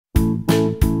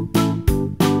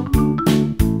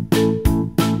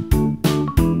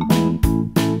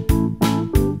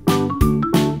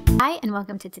and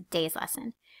welcome to today's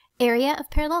lesson, Area of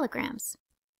Parallelograms.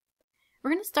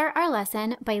 We're going to start our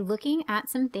lesson by looking at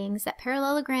some things that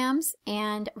parallelograms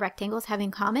and rectangles have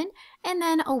in common, and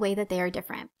then a way that they are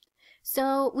different.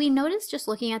 So we noticed just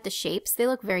looking at the shapes, they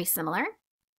look very similar.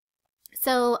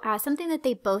 So something that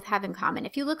they both have in common,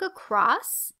 if you look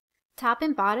across, top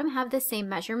and bottom have the same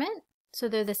measurement, so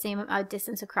they're the same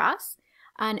distance across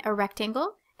on a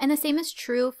rectangle. And the same is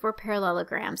true for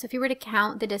parallelograms. If you were to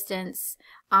count the distance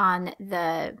on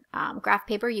the graph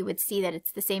paper, you would see that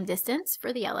it's the same distance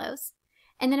for the yellows.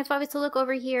 And then if I was to look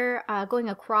over here, going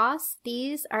across,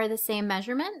 these are the same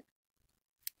measurement.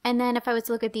 And then if I was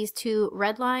to look at these two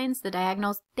red lines, the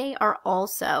diagonals, they are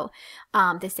also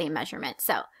the same measurement.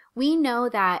 So we know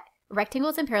that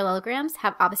rectangles and parallelograms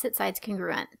have opposite sides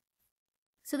congruent.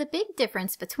 So the big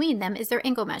difference between them is their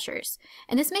angle measures.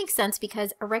 And this makes sense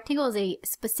because a rectangle is a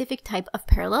specific type of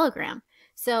parallelogram.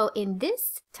 So in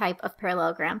this type of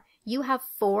parallelogram, you have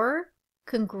 4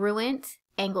 congruent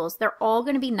angles. They're all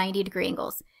going to be 90-degree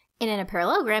angles. And in a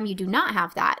parallelogram, you do not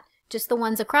have that. Just the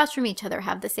ones across from each other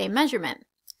have the same measurement.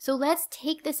 So let's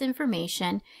take this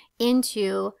information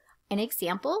into an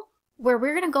example where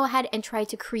we're going to go ahead and try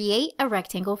to create a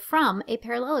rectangle from a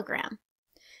parallelogram.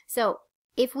 So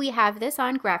if we have this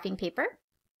on graphing paper,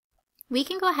 we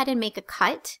can go ahead and make a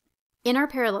cut in our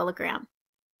parallelogram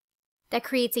that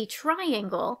creates a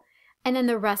triangle and then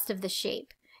the rest of the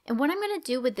shape. And what I'm going to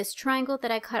do with this triangle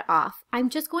that I cut off, I'm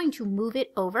just going to move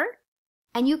it over,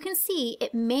 and you can see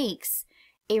it makes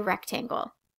a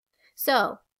rectangle.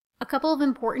 So a couple of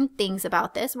important things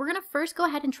about this. We're going to first go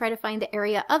ahead and try to find the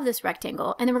area of this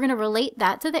rectangle, and then we're going to relate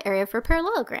that to the area for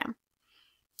parallelogram.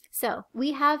 So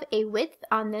we have a width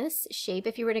on this shape,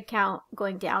 if you were to count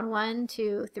going down 1,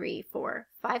 2, 3, 4,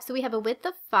 5. So we have a width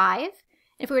of 5.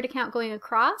 If we were to count going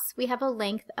across, we have a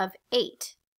length of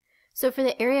 8. So for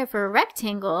the area for a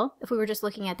rectangle, if we were just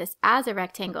looking at this as a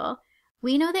rectangle,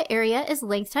 we know the area is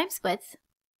length times width.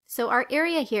 So our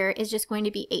area here is just going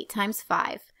to be 8 times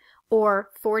 5, or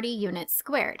 40 units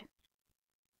squared.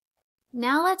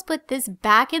 Now let's put this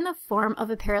back in the form of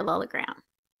a parallelogram.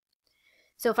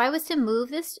 So if I was to move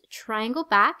this triangle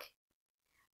back,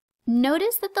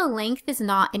 notice that the length is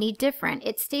not any different.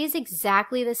 It stays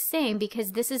exactly the same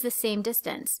because this is the same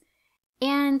distance.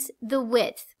 And the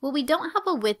width, well, we don't have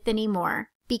a width anymore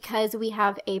because we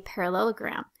have a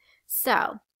parallelogram.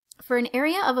 So for an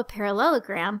area of a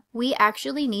parallelogram, we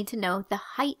actually need to know the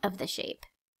height of the shape.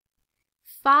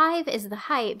 5 is the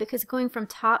height because going from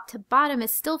top to bottom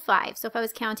is still 5. So if I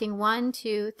was counting 1,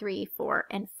 2, 3, 4,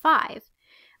 and 5,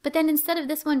 but then instead of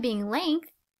this one being length,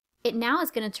 it now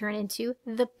is going to turn into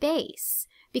the base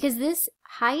because this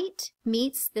height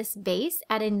meets this base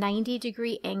at a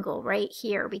 90-degree angle right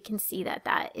here. We can see that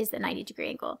that is the 90-degree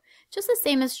angle, just the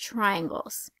same as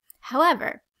triangles.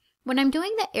 However, when I'm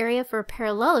doing the area for a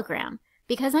parallelogram,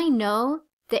 because I know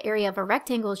the area of a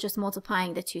rectangle is just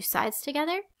multiplying the two sides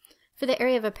together, for the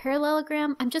area of a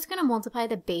parallelogram, I'm just going to multiply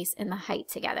the base and the height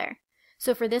together.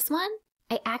 So for this one,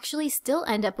 I actually still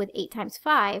end up with 8 times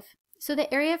 5, so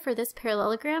the area for this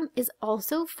parallelogram is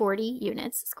also 40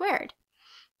 units squared.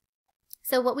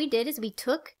 So what we did is we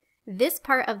took this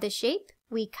part of the shape,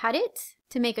 we cut it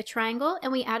to make a triangle,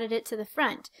 and we added it to the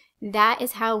front. That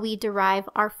is how we derive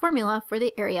our formula for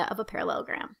the area of a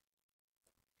parallelogram.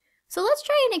 So let's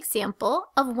try an example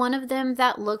of one of them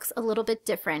that looks a little bit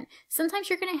different. Sometimes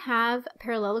you're going to have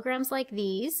parallelograms like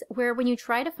these where when you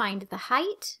try to find the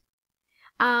height,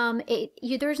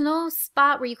 there's no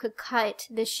spot where you could cut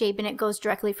this shape and it goes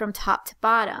directly from top to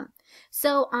bottom.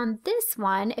 So on this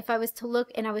one, if I was to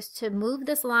look and I was to move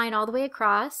this line all the way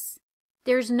across,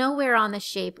 there's nowhere on the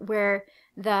shape where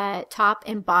the top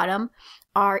and bottom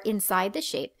are inside the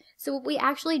shape. So what we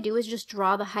actually do is just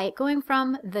draw the height going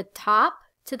from the top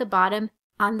to the bottom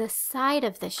on the side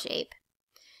of the shape.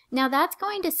 Now that's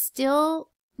going to still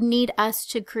need us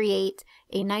to create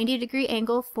a 90-degree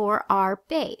angle for our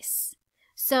base.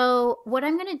 So what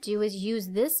I'm going to do is use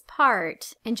this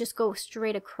part and just go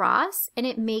straight across, and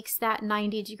it makes that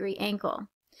 90-degree angle.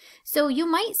 So you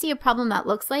might see a problem that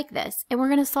looks like this, and we're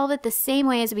going to solve it the same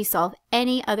way as we solve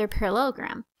any other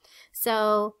parallelogram.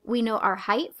 So we know our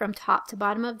height from top to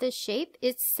bottom of this shape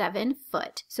is 7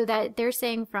 foot. So that they're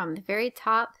saying from the very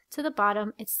top to the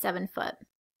bottom, it's 7 foot.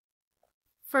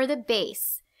 For the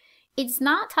base, it's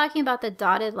not talking about the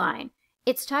dotted line.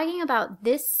 It's talking about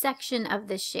this section of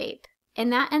the shape. And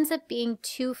that ends up being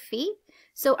 2 feet.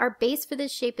 So our base for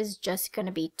this shape is just going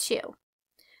to be 2.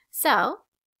 So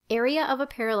area of a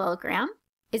parallelogram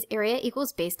is area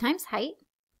equals base times height.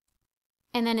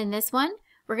 And then in this one,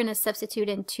 we're going to substitute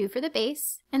in 2 for the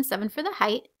base and 7 for the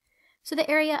height. So the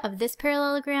area of this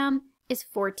parallelogram is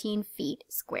 14 feet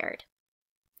squared.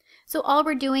 So all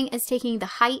we're doing is taking the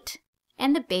height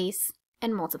and the base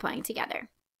and multiplying together.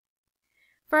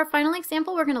 For our final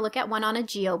example, we're going to look at one on a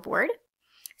geoboard.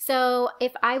 So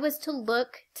if I was to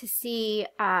look to see,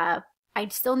 I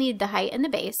still need the height and the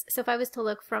base. So if I was to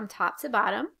look from top to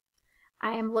bottom,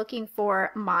 I am looking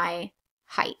for my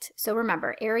height. So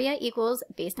remember, area equals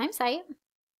base times height.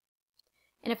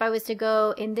 And if I was to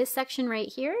go in this section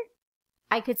right here,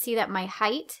 I could see that my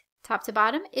height, top to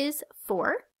bottom, is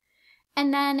 4.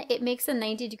 And then it makes a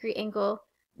 90-degree angle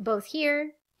both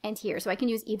here and here. So I can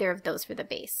use either of those for the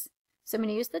base. So I'm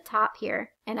going to use the top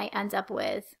here, and I end up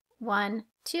with 1,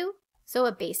 2, so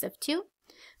a base of 2.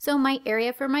 So my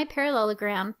area for my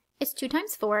parallelogram is 2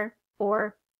 times 4,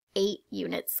 or 8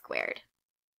 units squared.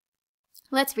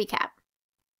 Let's recap.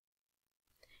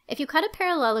 If you cut a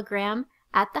parallelogram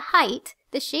at the height,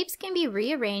 the shapes can be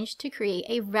rearranged to create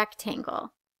a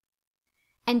rectangle.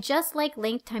 And just like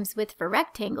length times width for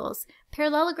rectangles,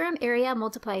 parallelogram area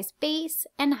multiplies base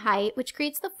and height, which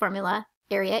creates the formula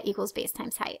area equals base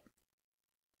times height.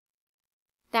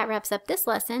 That wraps up this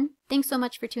lesson. Thanks so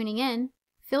much for tuning in.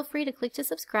 Feel free to click to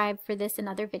subscribe for this and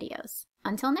other videos.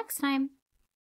 Until next time.